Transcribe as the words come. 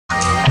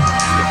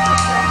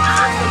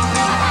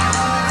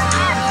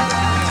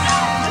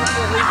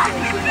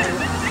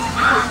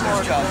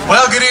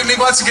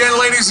evening once again,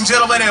 ladies and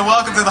gentlemen, and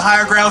welcome to the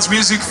Higher Grounds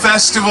Music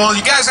Festival.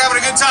 You guys having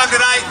a good time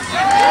tonight?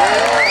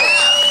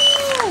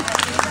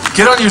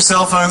 Get on your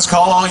cell phones,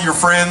 call all your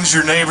friends,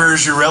 your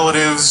neighbors, your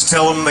relatives,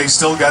 tell them they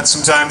still got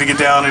some time to get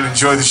down and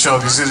enjoy the show,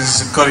 because it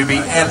is going to be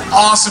an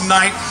awesome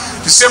night.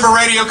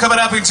 DecembeRadio coming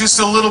up in just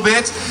a little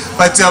bit,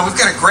 but we've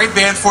got a great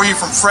band for you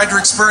from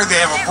Fredericksburg.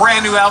 They have a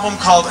brand new album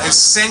called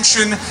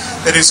Ascension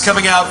that is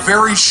coming out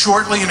very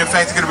shortly, and in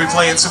fact they're going to be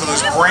playing some of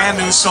those brand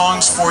new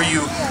songs for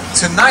you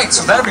tonight,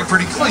 so that'll be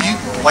pretty cool. You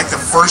like the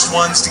first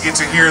ones to get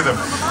to hear them.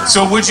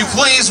 So would you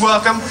please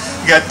welcome,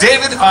 you got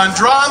David on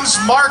drums,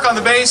 Mark on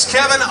the bass,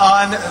 Kevin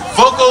on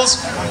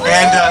vocals,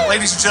 and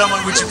ladies and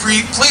gentlemen, would you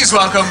please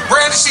welcome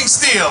Brandishing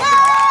Steel.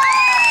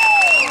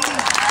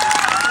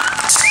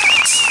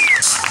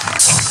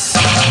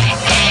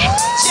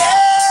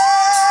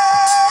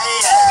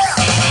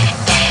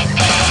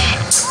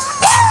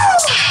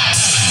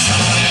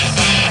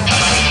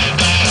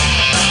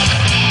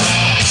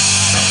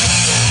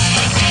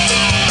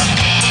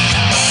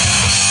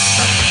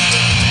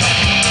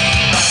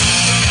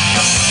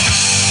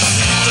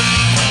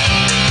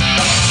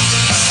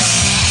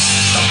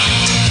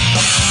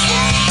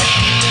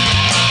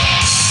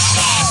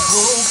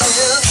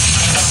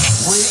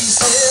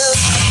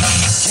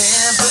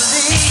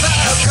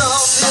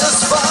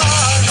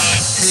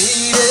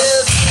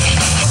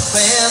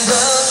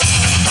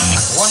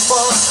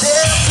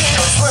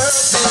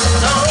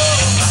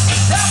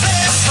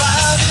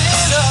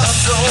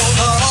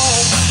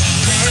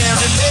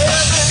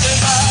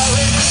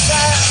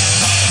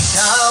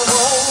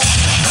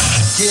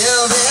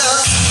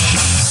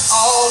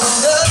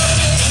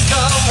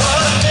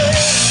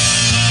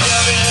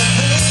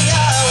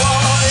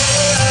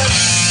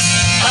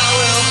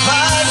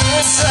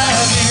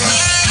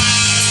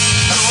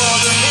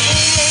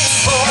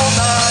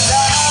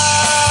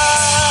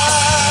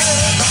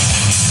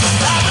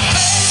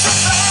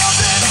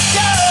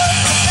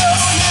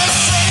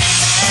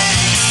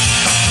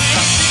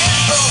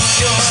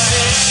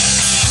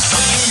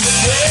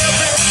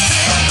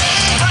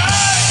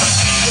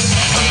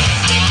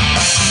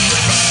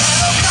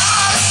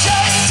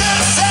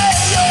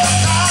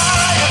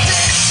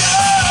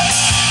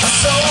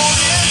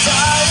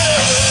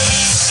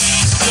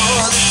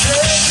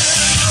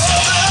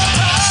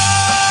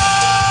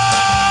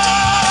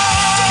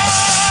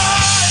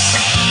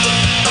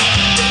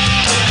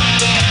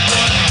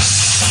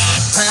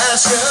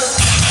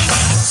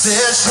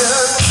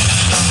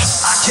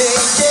 I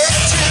can't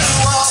get you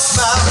off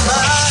my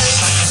mind.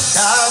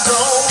 I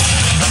don't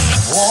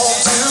want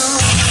to.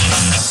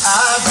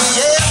 I'd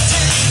be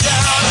empty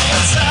down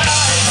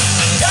inside.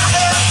 I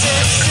have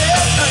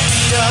tasted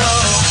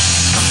freedom.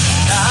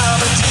 I'm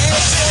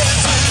addicted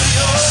to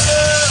your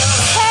love.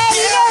 Hey,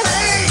 you know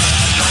that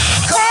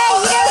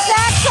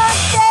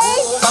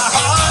something? My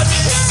heart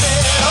is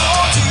set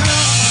on you.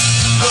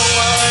 No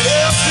one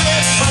else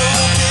can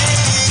fool me.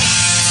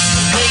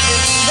 They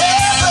can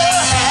never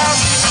have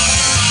me.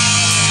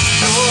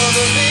 You're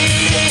the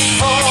leading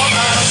for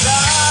my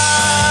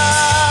life.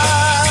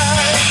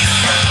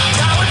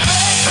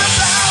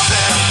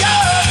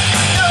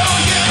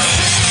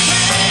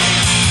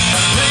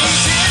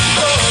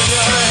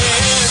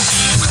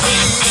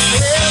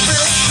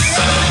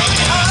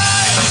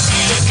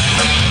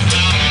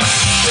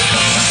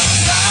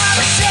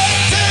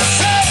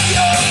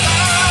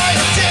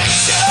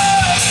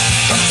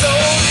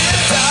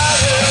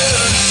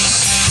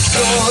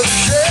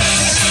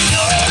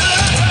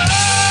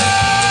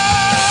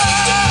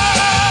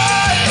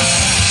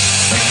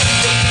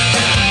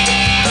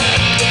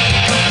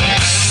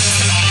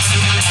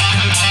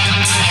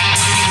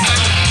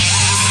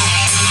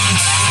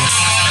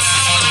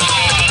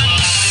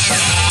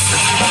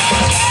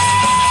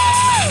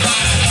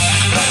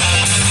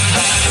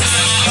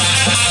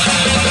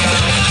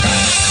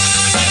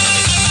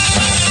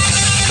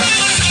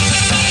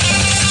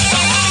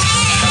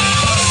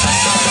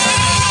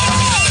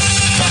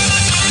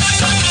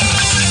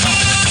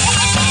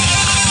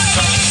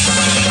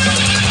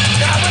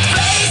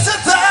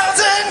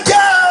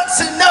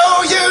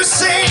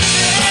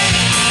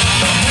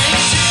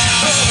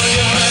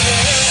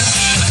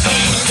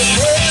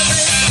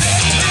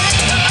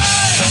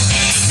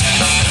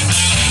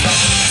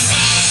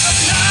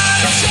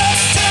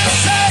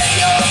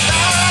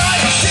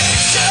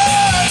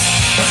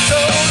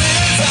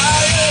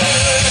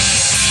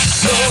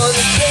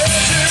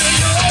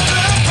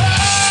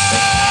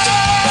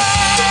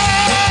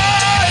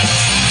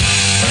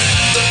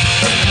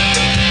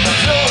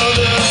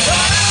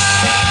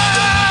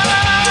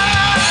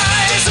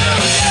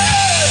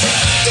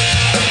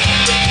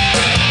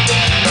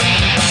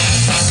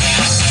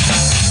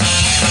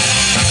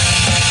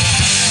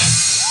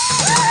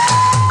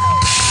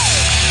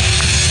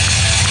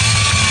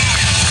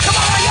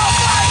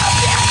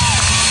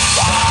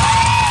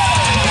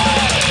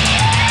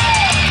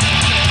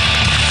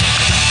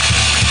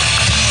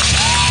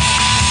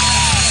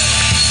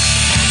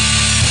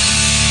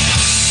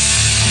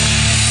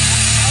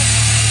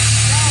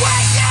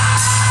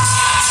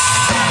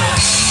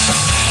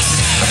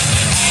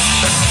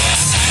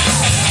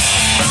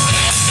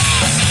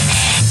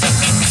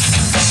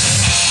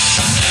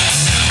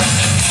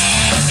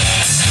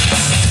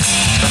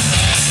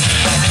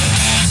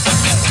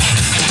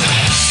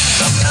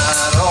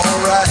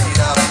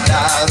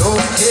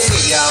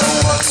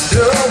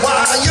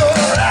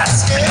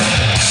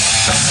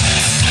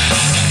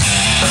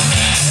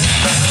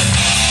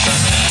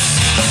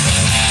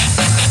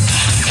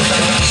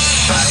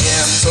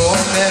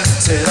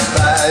 tempted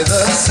by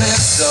the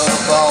sense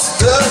of all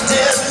the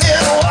dead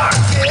men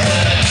walking.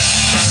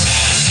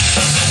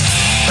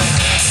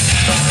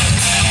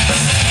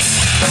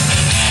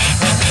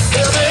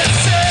 Every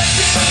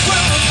second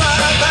blows my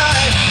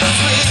mind as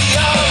we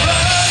are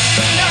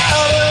running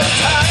out of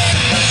time.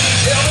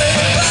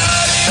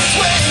 Everybody's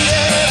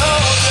waiting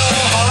on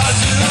your heart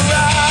to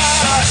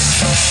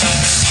rise.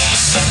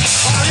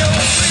 While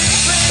you're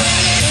sleeping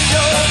in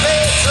your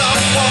bed,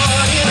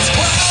 someone is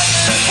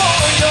crying for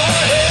your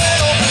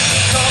help.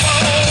 Come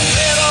on,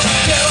 get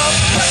up,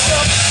 wake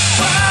up,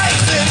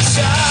 rise and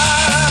shine.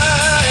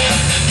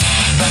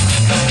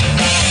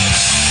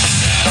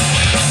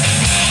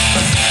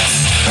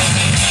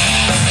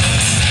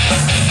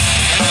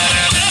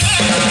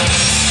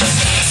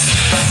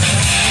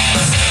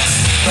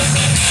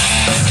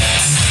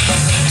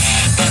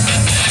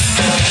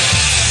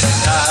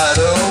 Not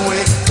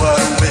awake,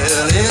 what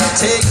will it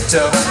take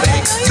to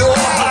make your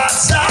heart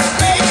stop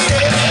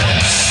beating?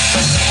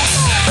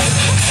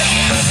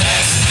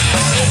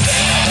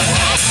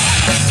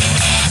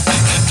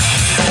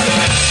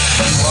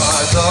 You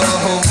are the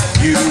hope,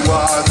 you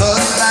are the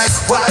light.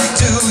 Why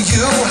do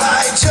you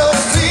hide your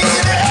feelings?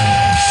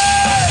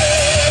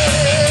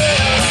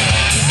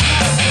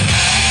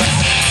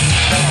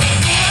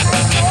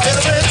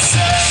 Every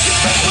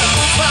second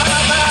blows my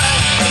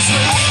mind as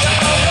we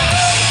are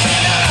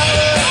running out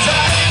of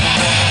time.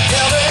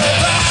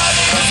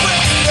 Everybody's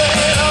waiting on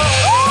your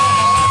heart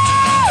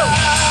to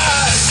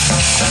rise.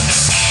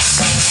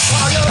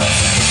 While you're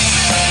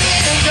sleeping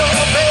in your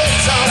bed,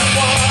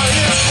 someone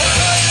is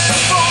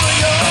crying for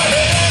your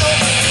help.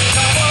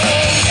 Come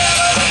on, get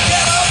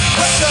up,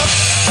 wake up,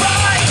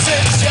 rise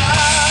and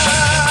shine.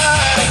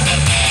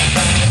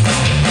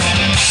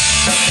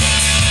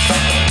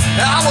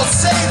 Now I will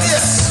say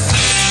this,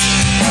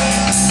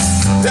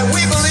 that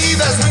we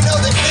believe, as we know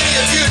that many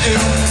of you do,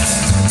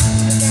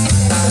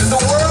 that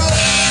the world,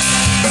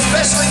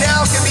 especially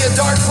now, can be a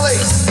dark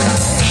place.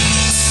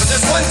 But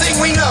there's one thing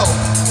we know,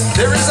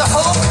 there is a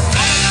hope,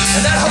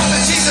 and that hope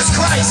is Jesus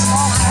Christ.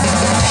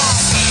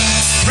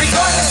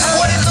 Regardless of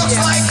what it looks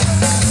like,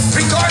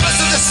 regardless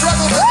of the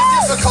struggles and the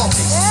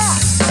difficulties,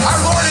 our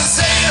Lord and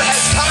Savior has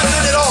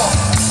conquered it all.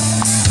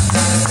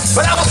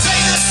 But I will say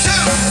this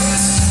too,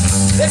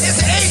 that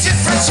his agent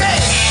for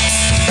change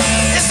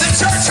is the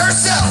church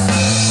herself.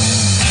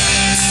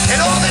 And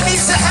all that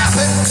needs to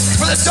happen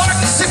for the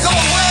darkness to go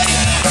away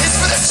is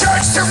for the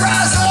church to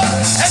rise up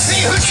and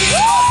be who she's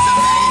supposed to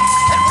be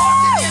and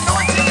walk in the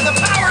anointing and the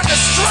power and the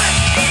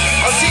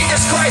strength of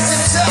Jesus Christ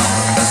himself.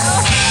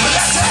 For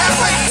that to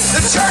happen,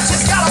 the church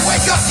has got to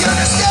wake up. You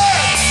understand?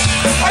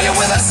 Are you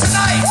with us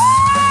tonight?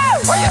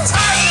 Are you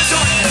tired of the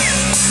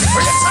darkness? Are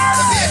you tired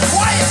of being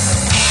quiet?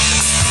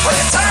 Are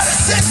you tired of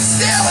sitting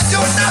still and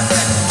doing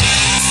nothing?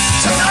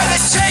 Tonight it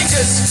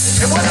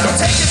changes, and what it'll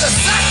take is a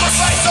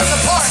sacrifice on the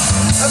part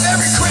of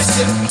every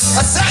Christian,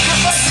 a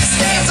sacrifice that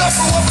stands up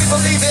for what we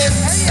believe in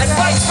and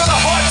fights for the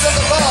hearts of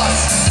the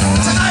lost.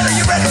 Tonight, are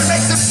you ready to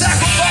make some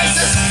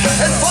sacrifices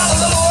and follow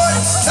the Lord,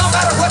 no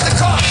matter what the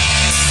cost?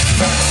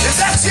 Is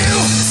that you?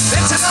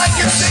 Then tonight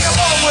you sing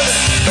along with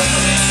it.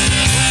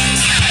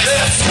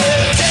 Let's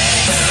get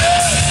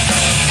dangerous,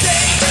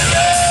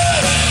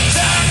 dangerous,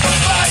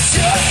 sacrifice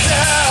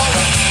yourself.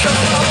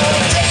 Come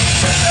on,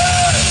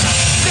 dangerous,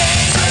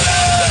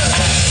 dangerous,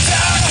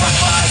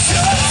 sacrifice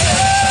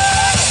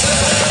yourself.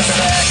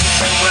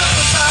 Second will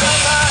my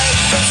life,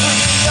 we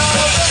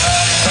are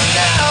running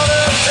out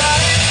of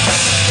time.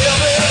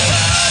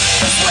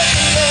 Everybody's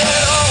waiting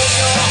on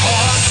your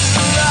heart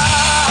to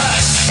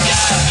rise.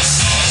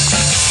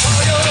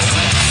 While you're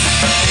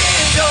sleeping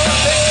in your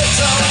bed,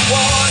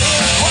 someone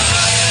is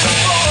crying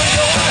for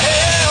your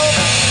help.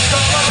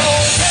 Come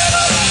on, get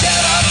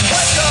up,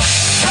 wake up,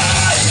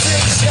 rise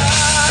and shine.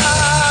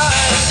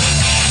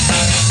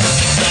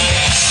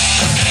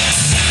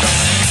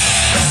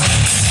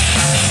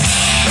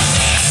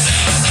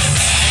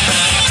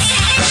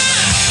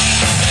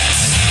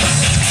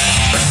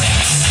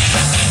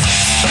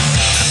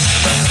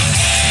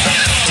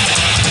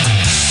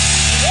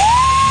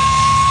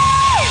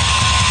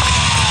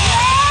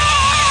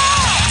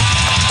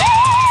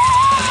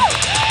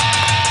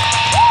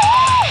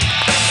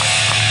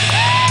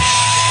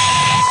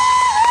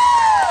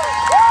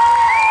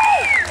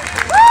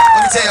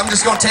 I'm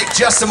just going to take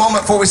just a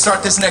moment before we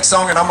start this next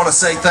song, and I'm going to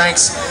say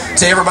thanks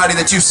to everybody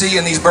that you see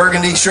in these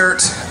burgundy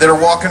shirts that are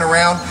walking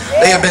around.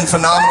 They have been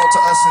phenomenal to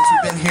us since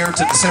we've been here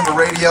to December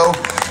Radio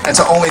and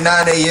to only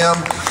 9 a.m.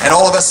 And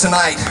all of us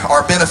tonight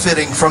are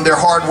benefiting from their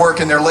hard work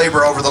and their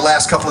labor over the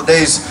last couple of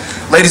days.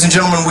 Ladies and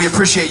gentlemen, we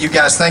appreciate you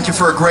guys. Thank you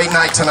for a great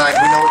night tonight.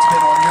 We know it's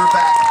been on your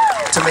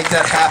back to make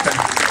that happen.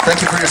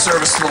 Thank you for your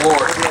service to the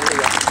Lord.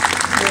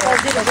 All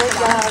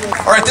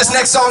right, this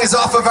next song is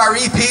off of our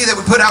EP that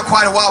we put out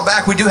quite a while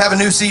back. We do have a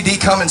new CD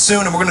coming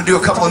soon, and we're going to do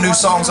a couple of new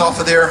songs off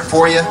of there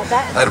for you.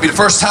 It'll be the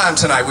first time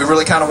tonight. We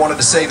really kind of wanted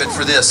to save it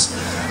for this.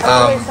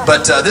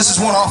 But this is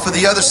one off of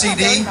the other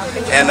CD,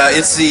 and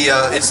it's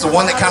the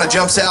one that kind of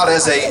jumps out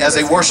as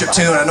a worship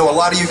tune. I know a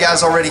lot of you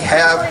guys already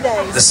have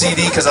the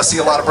CD because I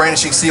see a lot of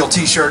Brandishing Steel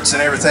t-shirts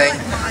and everything.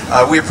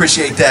 We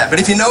appreciate that. But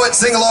if you know it,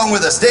 sing along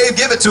with us. Dave,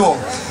 give it to them.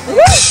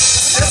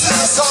 This is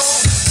a song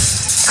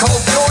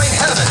called Joy in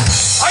Heaven.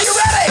 Are you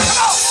ready? Come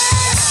on!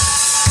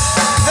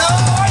 No,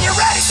 are you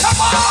ready?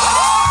 Come on!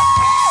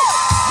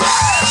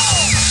 Yeah!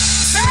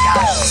 Here we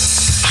go!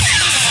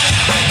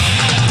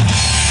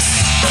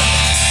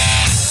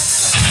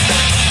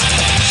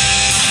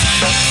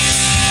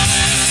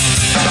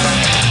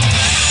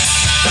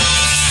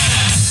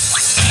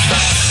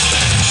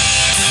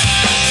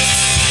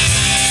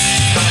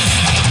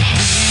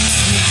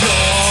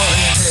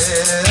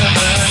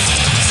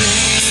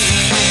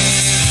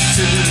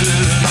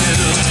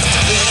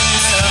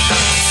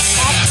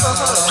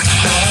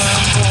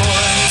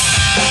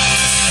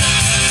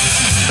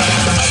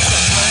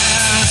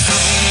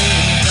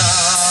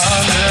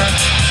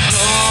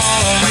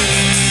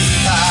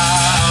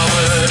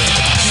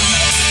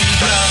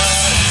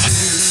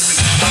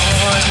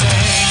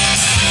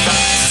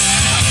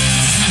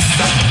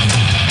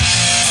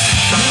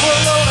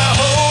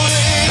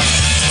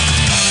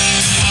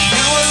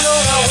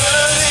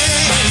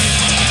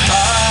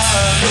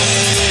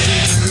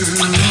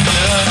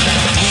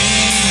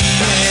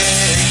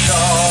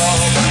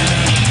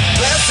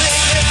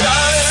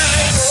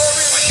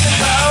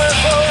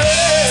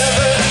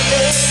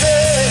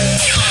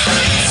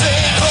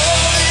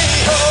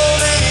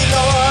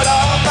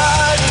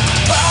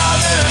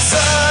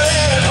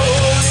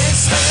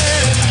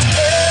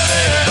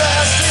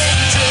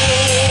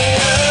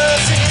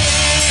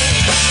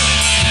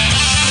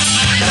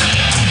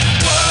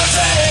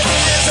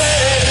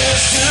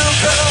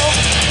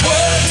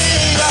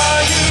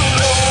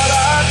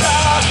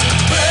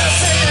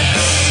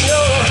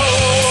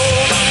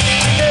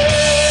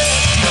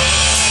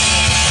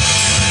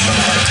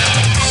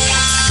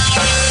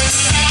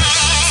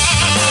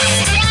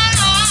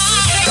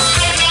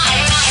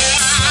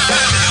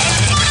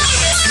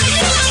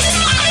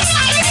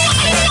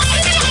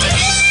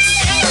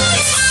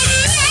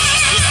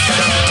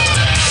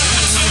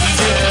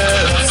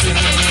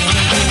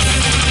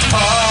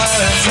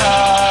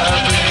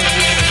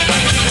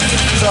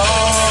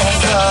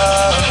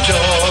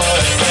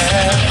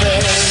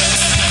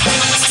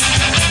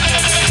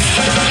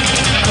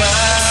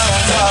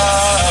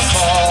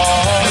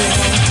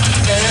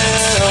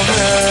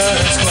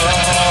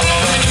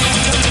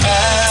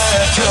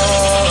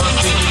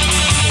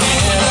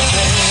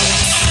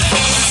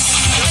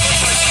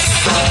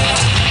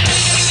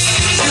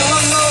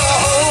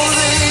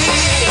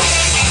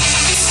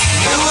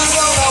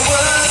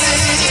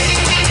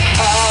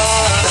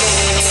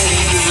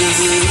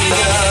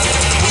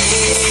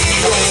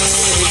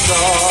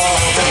 We